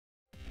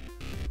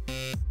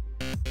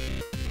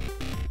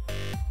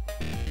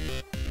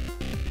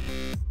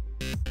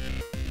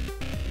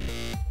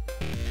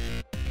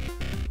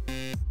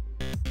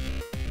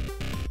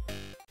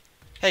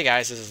Hey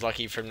guys, this is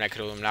Lucky from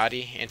Netcode,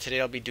 and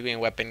today I'll be doing a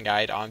weapon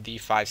guide on the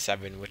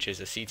FiveSeven, which is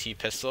a CT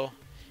pistol.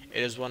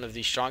 It is one of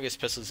the strongest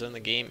pistols in the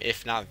game,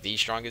 if not the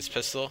strongest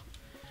pistol.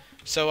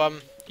 So,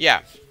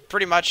 yeah,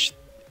 pretty much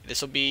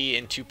this will be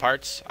in two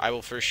parts. I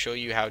will first show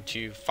you how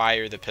to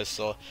fire the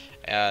pistol,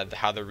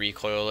 how the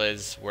recoil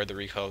is, where the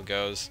recoil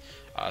goes,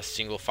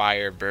 single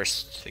fire,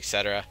 burst,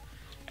 etc.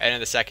 And in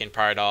the second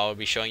part, I'll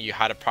be showing you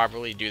how to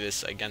properly do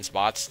this against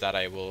bots that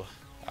I will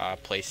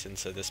place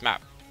into this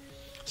map.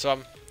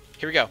 So,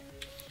 here we go.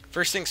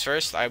 First things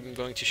first, I'm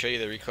going to show you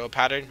the recoil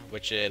pattern,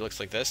 which it looks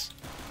like this.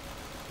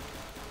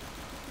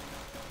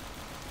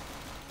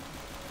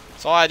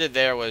 So all I did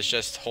there was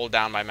just hold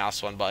down my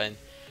mouse one button.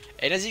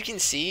 And as you can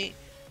see,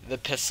 the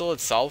pistol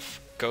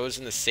itself goes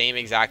in the same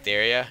exact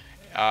area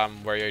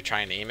where you're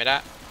trying to aim it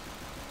at.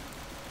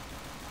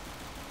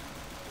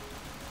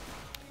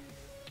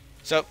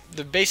 So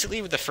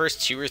basically with the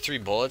first 2 or 3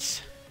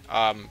 bullets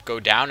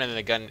go down and then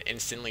the gun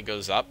instantly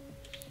goes up.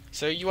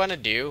 So you want to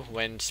do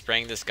when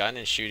spraying this gun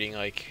and shooting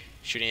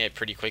it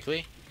pretty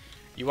quickly,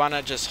 you want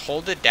to just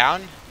hold it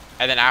down,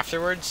 and then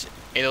afterwards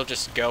it'll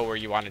just go where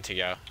you want it to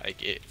go,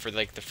 for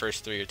the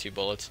first 3 or 2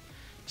 bullets.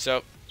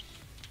 So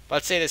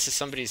let's say this is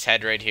somebody's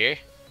head right here.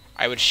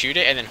 I would shoot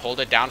it and then hold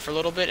it down for a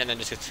little bit and then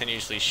just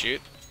continuously shoot.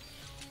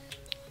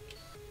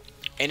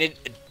 And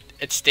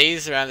it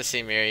stays around the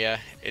same area.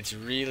 It's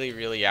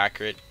really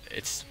accurate.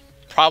 It's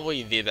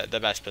probably the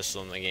best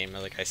pistol in the game,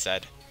 like I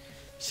said.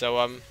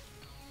 So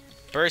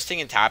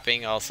bursting and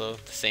tapping, also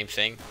the same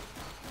thing.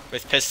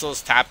 With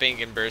pistols,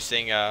 tapping and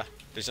bursting, there's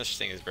no such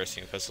thing as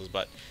bursting with pistols,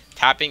 but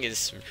tapping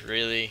is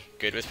really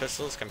good with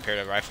pistols compared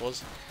to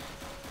rifles.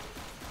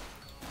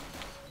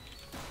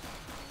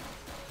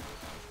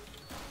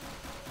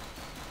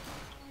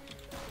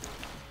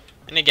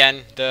 And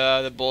again,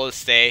 the bullets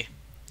stay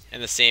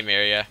in the same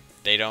area.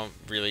 They don't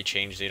really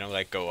change. They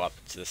don't go up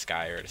to the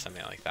sky or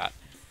something like that.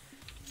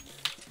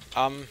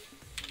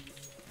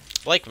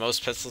 Like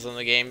most pistols in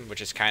the game,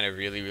 which is kind of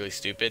really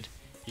stupid,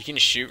 you can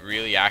shoot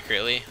really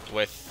accurately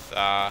with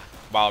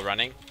while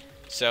running.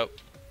 So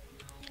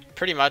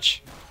pretty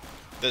much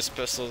this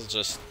pistol is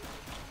just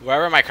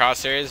wherever my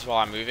crosshair is while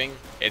I'm moving,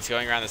 it's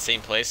going around the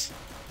same place.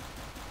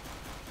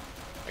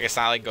 It's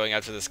not like going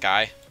up to the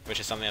sky, which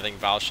is something I think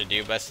Valve should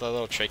do, but it's a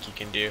little trick you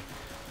can do.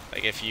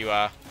 Like if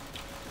you're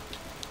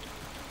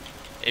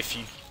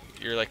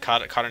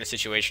caught in a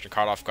situation or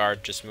caught off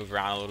guard, just move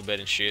around a little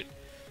bit and shoot.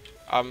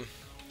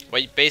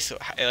 What you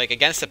basically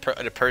against the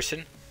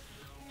person,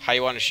 how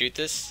you want to shoot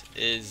this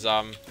is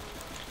you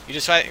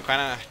just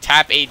kind of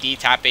tap AD,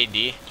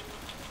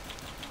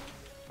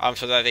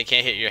 so that they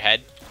can't hit your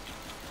head.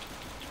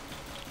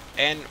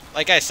 And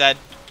like I said,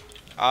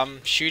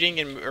 shooting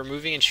or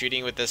moving and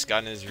shooting with this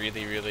gun is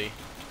really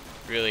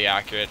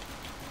accurate.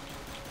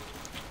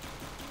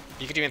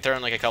 You could even throw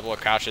in a couple of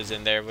crouches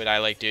in there. What I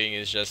like doing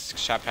is just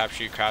tap,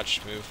 shoot,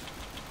 crouch, move.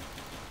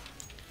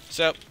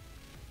 So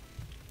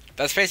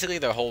that's basically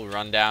the whole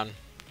rundown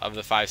of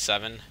the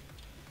FiveSeven.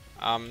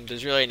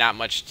 There's really not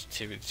much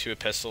to a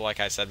pistol, like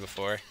I said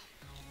before.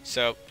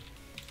 So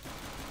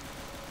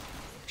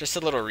just a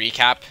little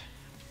recap.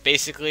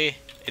 Basically,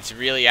 it's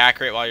really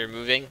accurate while you're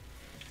moving.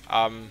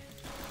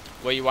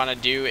 What you want to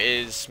do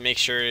is make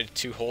sure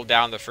to hold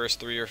down the first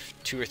 2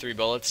 or 3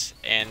 bullets,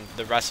 and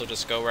the rest will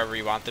just go wherever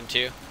you want them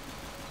to.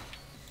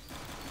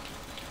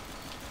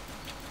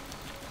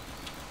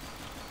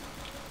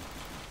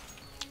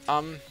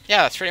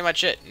 Yeah, that's pretty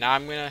much it. Now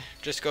I'm gonna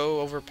just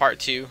go over part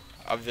 2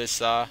 of this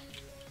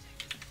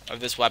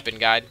weapon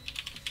guide,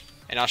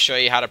 and I'll show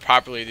you how to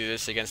properly do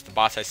this against the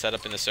bots I set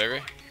up in the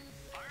server.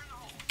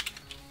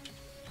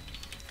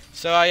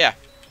 So yeah.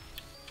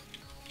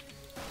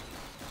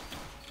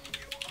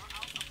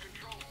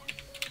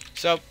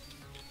 So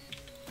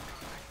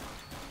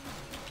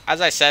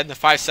as I said, the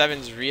FiveSeven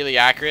is really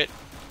accurate.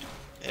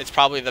 It's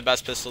probably the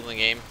best pistol in the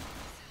game.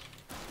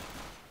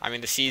 I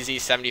mean, the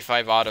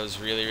CZ75 auto is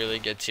really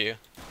good too.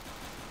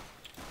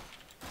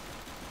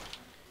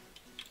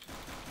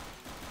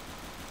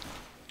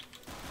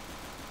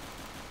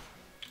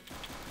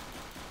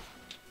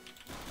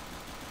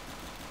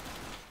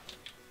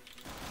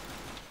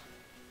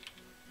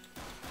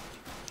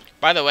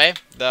 By the way,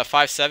 the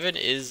FiveSeven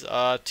is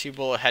a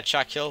 2-bullet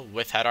headshot kill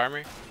with head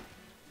armor.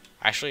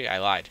 Actually, I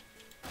lied.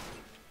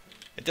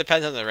 It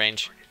depends on the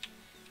range.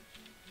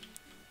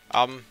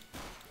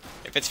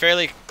 If it's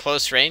fairly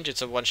close range,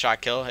 it's a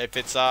 1-shot kill. If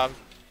it's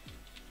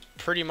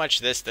pretty much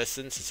this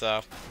distance, it's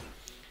a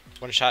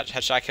 1-shot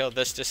headshot kill.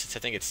 This distance, I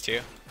think it's 2.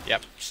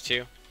 Yep, it's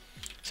 2.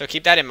 So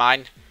keep that in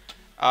mind.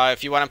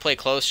 If you want to play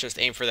close, just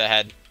aim for the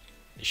head.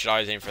 You should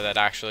always aim for that,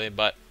 actually.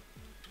 But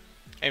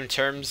in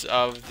terms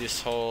of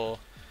this whole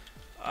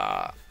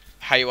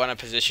how you want to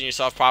position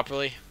yourself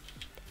properly,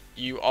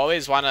 you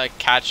always want to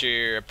catch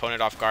your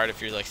opponent off guard if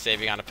you're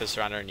saving on a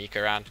pistol round or a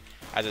Nika round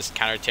as a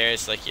counter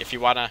terrorist. If you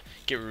want to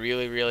get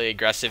really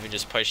aggressive and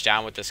just push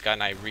down with this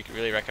gun, I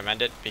really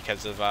recommend it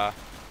because of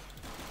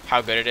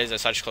how good it is at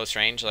such close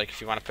range.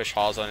 If you want to push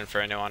halls on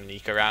Inferno on an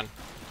Nika round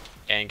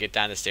and get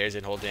down the stairs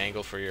and hold the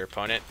angle for your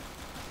opponent,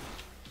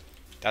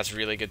 That's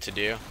really good to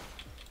do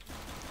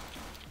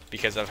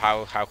because of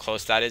how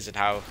close that is and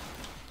how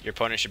your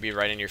opponent should be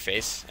right in your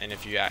face. And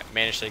if you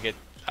manage to get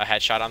a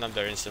headshot on them,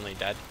 they're instantly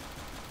dead.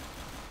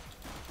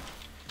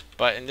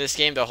 But in this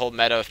game, the whole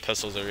meta of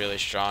pistols are really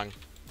strong.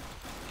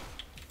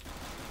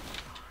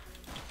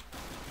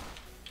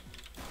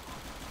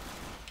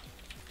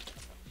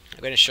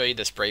 I'm going to show you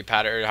the spray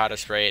pattern, how to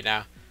spray it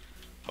now.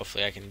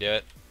 Hopefully I can do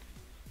it.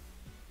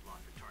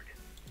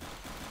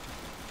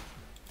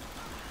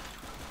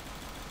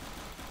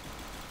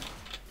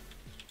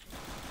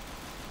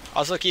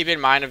 Also keep in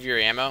mind of your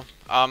ammo.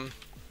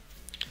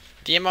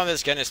 The ammo on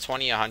this gun is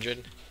 20,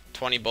 100.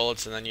 20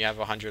 bullets and then you have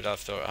 100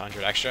 left or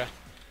 100 extra.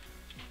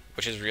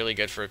 Which is really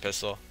good for a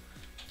pistol.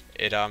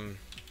 20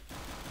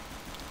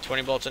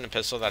 bullets in a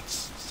pistol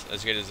that's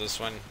as good as this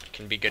one.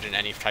 Can be good in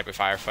any type of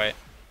firefight.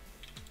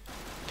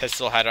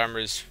 Pistol head armor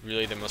is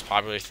really the most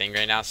popular thing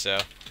right now, so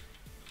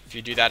if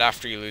you do that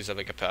after you lose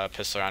like a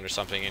pistol round or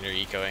something and you're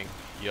ecoing,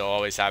 you'll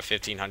always have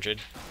 1500.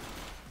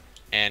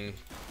 And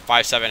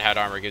FiveSeven head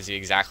armor gives you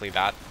exactly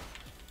that.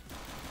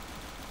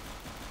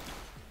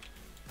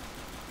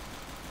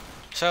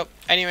 So,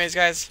 anyways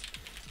guys,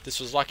 this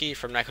was Lucky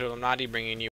from Netcode bringing you